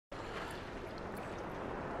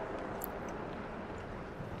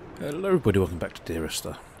Hello everybody, welcome back to Dear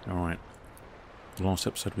Esther. Alright, the last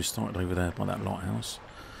episode we started over there by that lighthouse.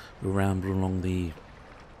 We rambled along the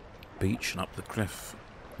beach and up the cliff.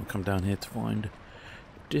 We'll come down here to find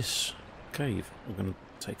this cave. We're going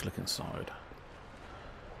to take a look inside.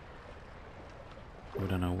 We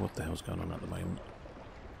don't know what the hell's going on at the moment.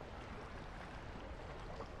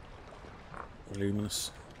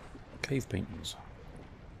 Luminous cave paintings.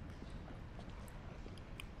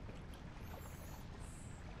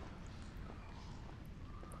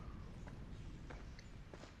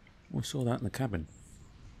 We saw that in the cabin.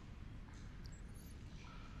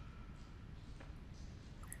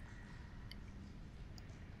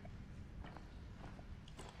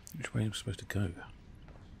 Which way are we supposed to go?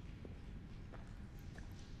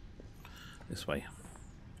 This way.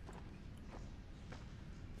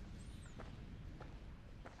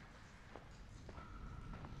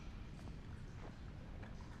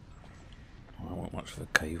 Oh, that wasn't much for the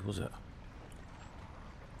cave, was it?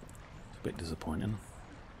 It's a bit disappointing.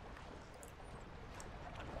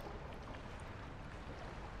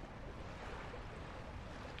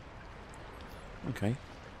 Okay.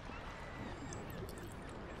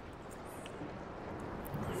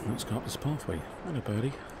 Let's go up this pathway. Hello,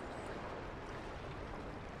 birdie.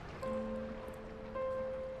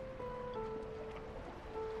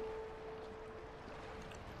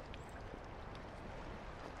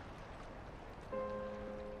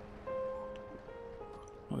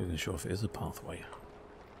 Not even sure if it is a pathway.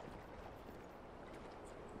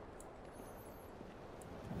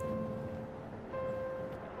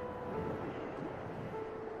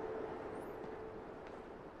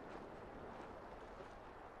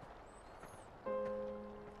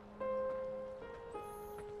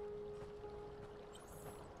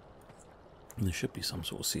 There should be some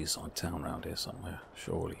sort of seaside town around here somewhere,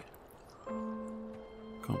 surely.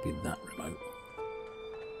 Can't be that remote.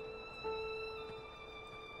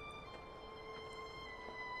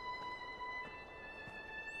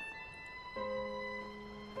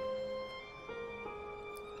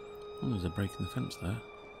 Oh, there's a break in the fence there.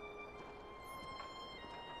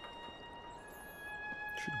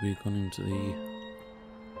 Should we have gone into the...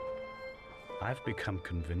 I've become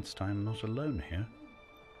convinced I am not alone here,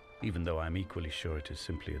 even though I'm equally sure it is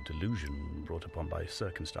simply a delusion brought upon by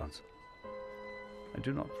circumstance. I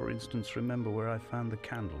do not, for instance, remember where I found the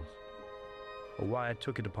candles, or why I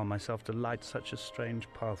took it upon myself to light such a strange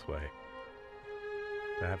pathway.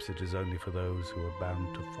 Perhaps it is only for those who are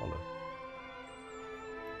bound to follow.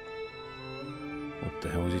 What the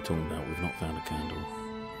hell is he talking about? We've not found a candle.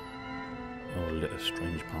 Oh, lit a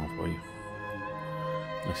strange pathway.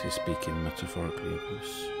 Unless he's speaking metaphorically, of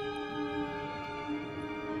course.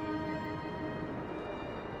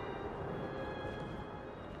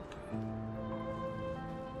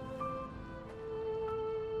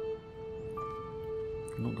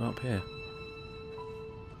 Not go up here.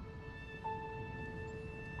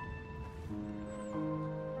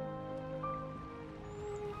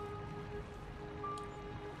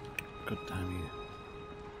 God damn you.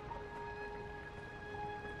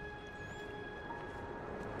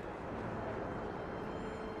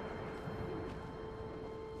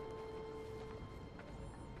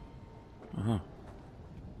 Uh-huh.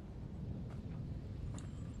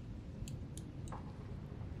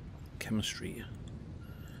 Chemistry.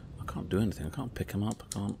 I can't do anything. I can't pick them up.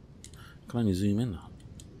 I can only zoom in. I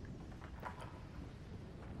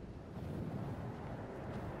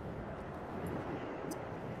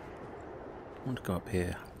want to go up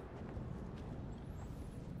here.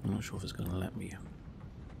 I'm not sure if it's going to let me.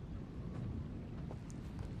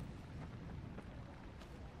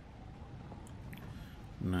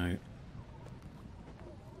 No.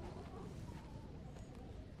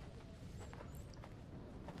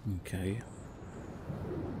 Okay.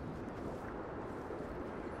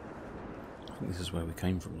 I think this is where we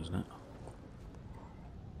came from, isn't it?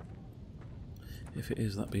 If it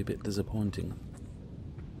is, that'd be a bit disappointing.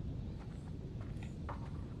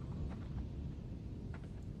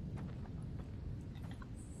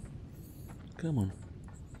 Come on.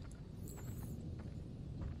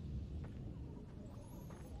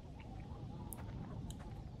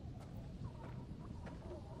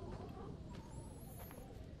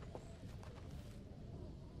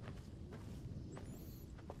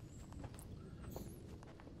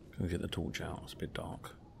 Can we get the torch out? It's a bit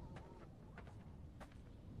dark.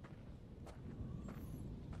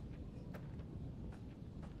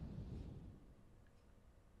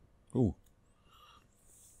 Ooh.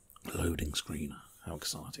 Loading screen. How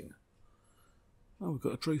exciting. Oh, we've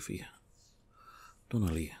got a trophy.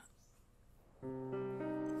 Donnelly.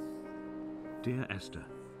 Dear Esther,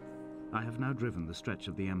 I have now driven the stretch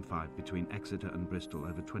of the M5 between Exeter and Bristol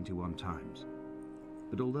over 21 times.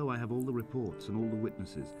 But although I have all the reports and all the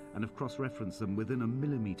witnesses, and have cross-referenced them within a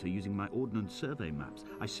millimetre using my Ordnance Survey maps,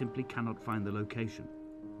 I simply cannot find the location.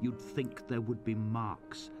 You'd think there would be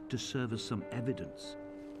marks to serve as some evidence.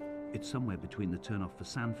 It's somewhere between the turn-off for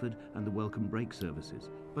Sanford and the welcome brake services,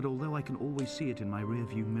 but although I can always see it in my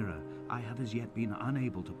rear-view mirror, I have as yet been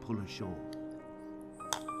unable to pull ashore.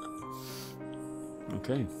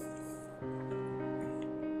 Okay.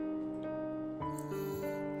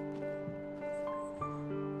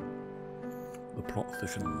 The plot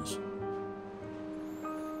thickens.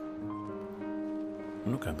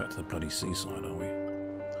 We're not going back to the bloody seaside, are we?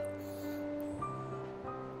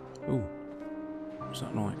 Ooh. What's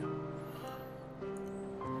that like?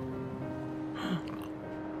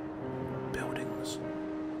 Buildings.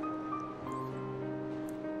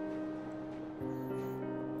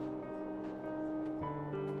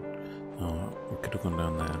 Oh, we could have gone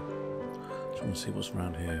down there. Just want to see what's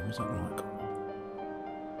around here. What's that like?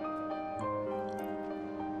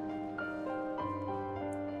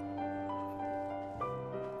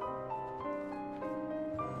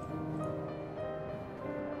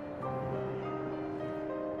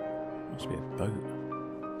 Must be a boat.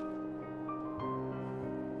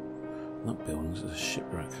 That building's a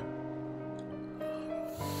shipwreck.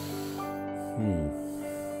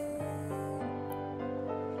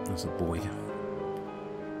 That's a boy.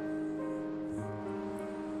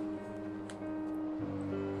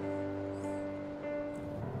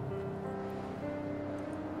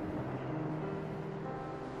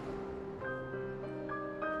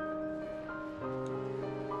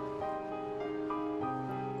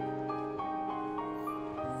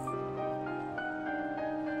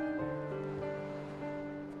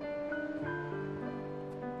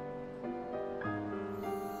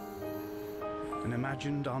 An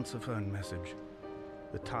imagined answer phone message.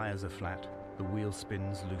 The tires are flat, the wheel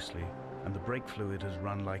spins loosely, and the brake fluid has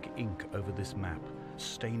run like ink over this map,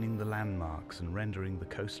 staining the landmarks and rendering the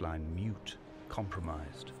coastline mute,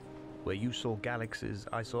 compromised. Where you saw galaxies,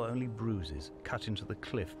 I saw only bruises cut into the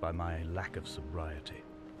cliff by my lack of sobriety.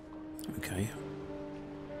 Okay.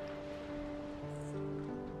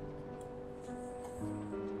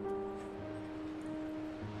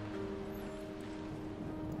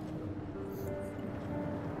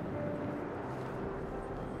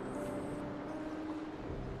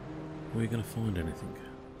 Are we going to find anything?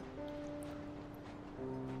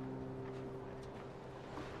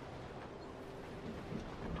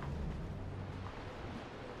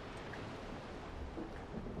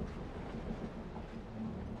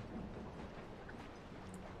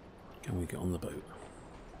 Can we get on the boat?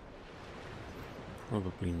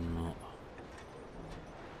 Probably not.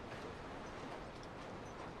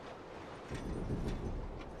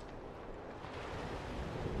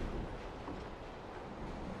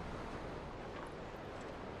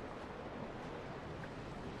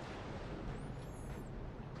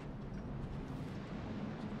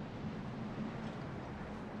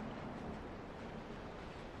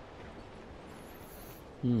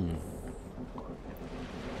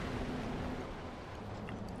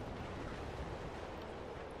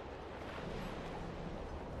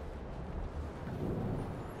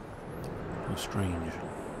 How strange.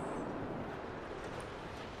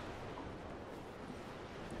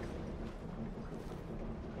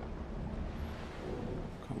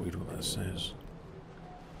 Can't read what that says.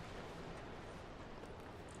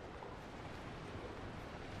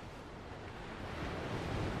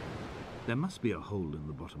 There must be a hole in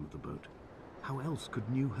the bottom of the boat. How else could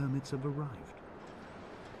new hermits have arrived?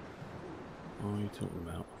 What are you talking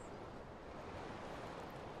about?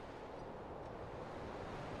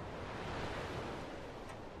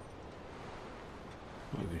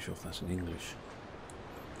 Not even sure if that's in English.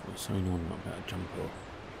 What's going on about a jump or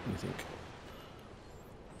anything?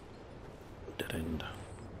 Dead end.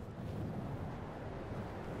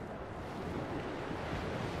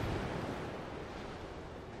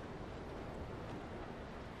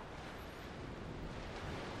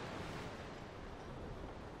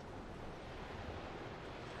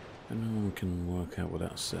 If no one can work out what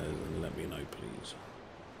that says, then let me know, please.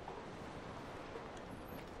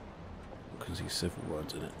 I can see several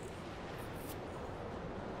words in it.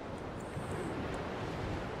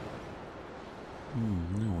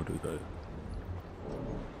 Now where do we go?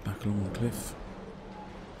 Back along the cliff?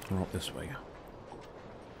 Or up this way?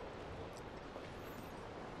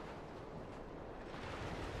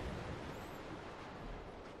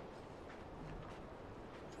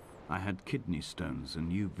 I had kidney stones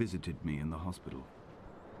and you visited me in the hospital.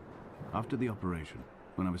 After the operation,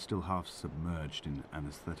 when I was still half submerged in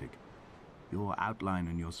anesthetic, your outline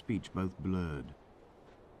and your speech both blurred.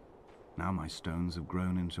 Now my stones have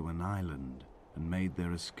grown into an island and made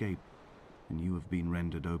their escape, and you have been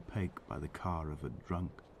rendered opaque by the car of a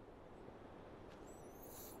drunk.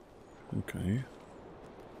 Okay.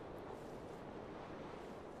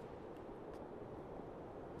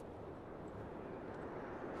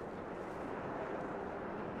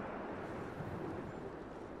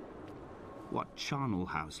 What charnel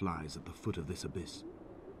house lies at the foot of this abyss?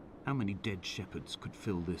 How many dead shepherds could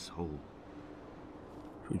fill this hole?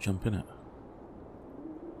 Should we jump in it?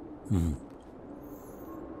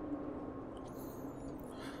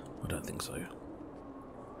 I don't think so.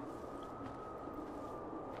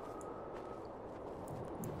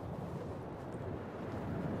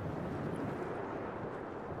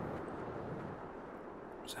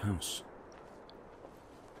 It's a house.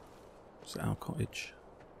 It's our cottage.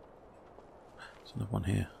 There's another one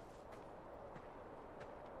here.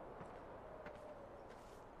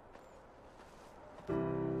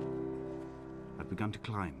 I've begun to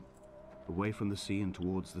climb, away from the sea and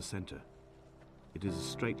towards the center. It is a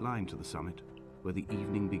straight line to the summit, where the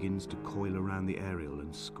evening begins to coil around the aerial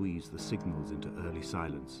and squeeze the signals into early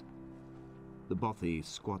silence. The bothy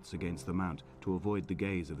squats against the mount to avoid the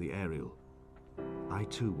gaze of the aerial. I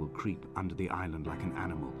too will creep under the island like an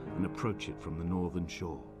animal and approach it from the northern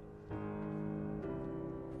shore.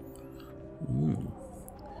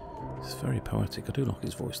 It's very poetic. I do like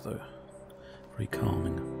his voice though. Very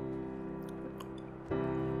calming.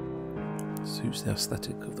 Suits the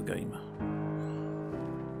aesthetic of the game.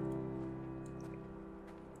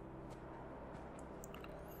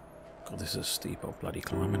 God, this is a steep old bloody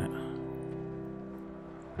climb, isn't it?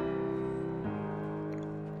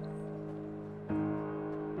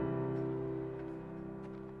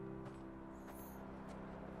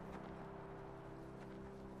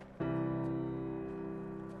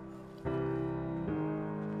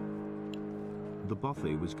 The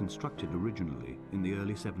bothy was constructed originally in the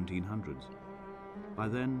early 1700s. By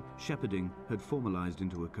then, shepherding had formalized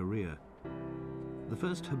into a career. The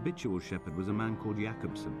first habitual shepherd was a man called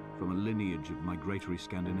Jakobsen, from a lineage of migratory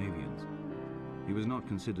Scandinavians. He was not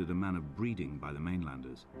considered a man of breeding by the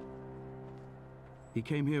mainlanders. He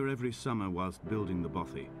came here every summer whilst building the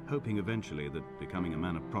bothy, hoping eventually that becoming a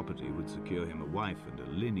man of property would secure him a wife and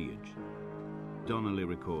a lineage. Donnelly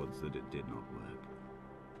records that it did not work.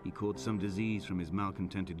 He caught some disease from his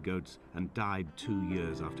malcontented goats and died 2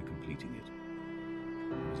 years after completing it.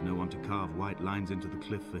 There was no one to carve white lines into the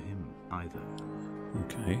cliff for him either.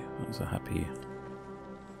 Okay, that was a happy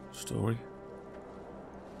story.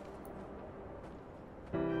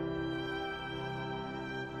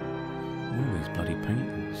 All these bloody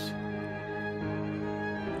paintings.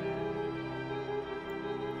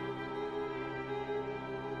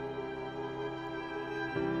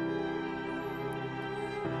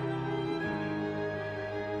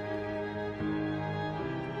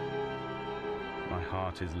 My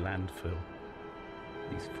heart is landfill.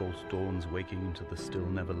 These false dawns waking into the still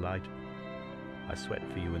never light. I sweat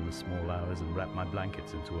for you in the small hours and wrap my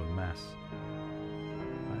blankets into a mass.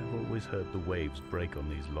 I have always heard the waves break on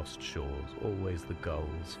these lost shores, always the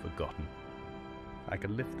gulls forgotten. I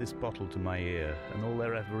can lift this bottle to my ear, and all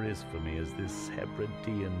there ever is for me is this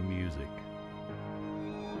Hebridean music.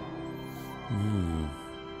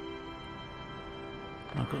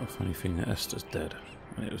 I've got a funny feeling that Esther's dead,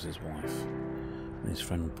 and it was his wife. And his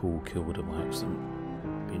friend Paul killed her by accident,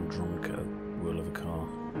 being drunk at the wheel of a car.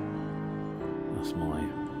 That's my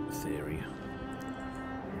theory.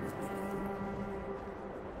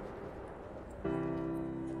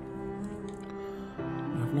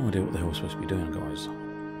 I have no idea what the hell we're supposed to be doing, guys.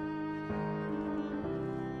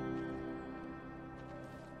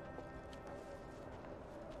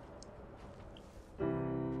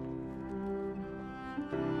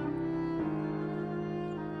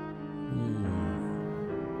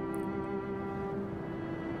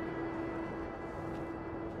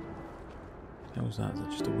 How was that? Is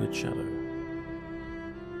that just a weird shadow?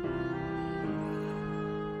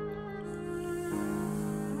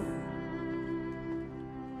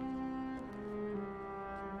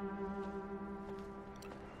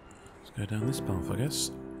 Let's go down this path, I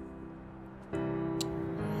guess. I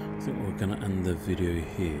think we're going to end the video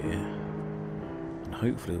here, and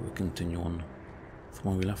hopefully we'll continue on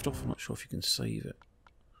from where we left off. I'm not sure if you can save it.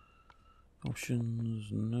 Options,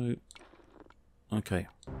 no. Okay.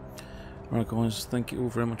 Alright guys, thank you all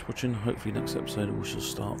very much for watching. Hopefully next episode we shall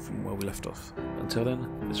start from where we left off. Until then,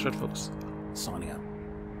 it's RedFox, signing out.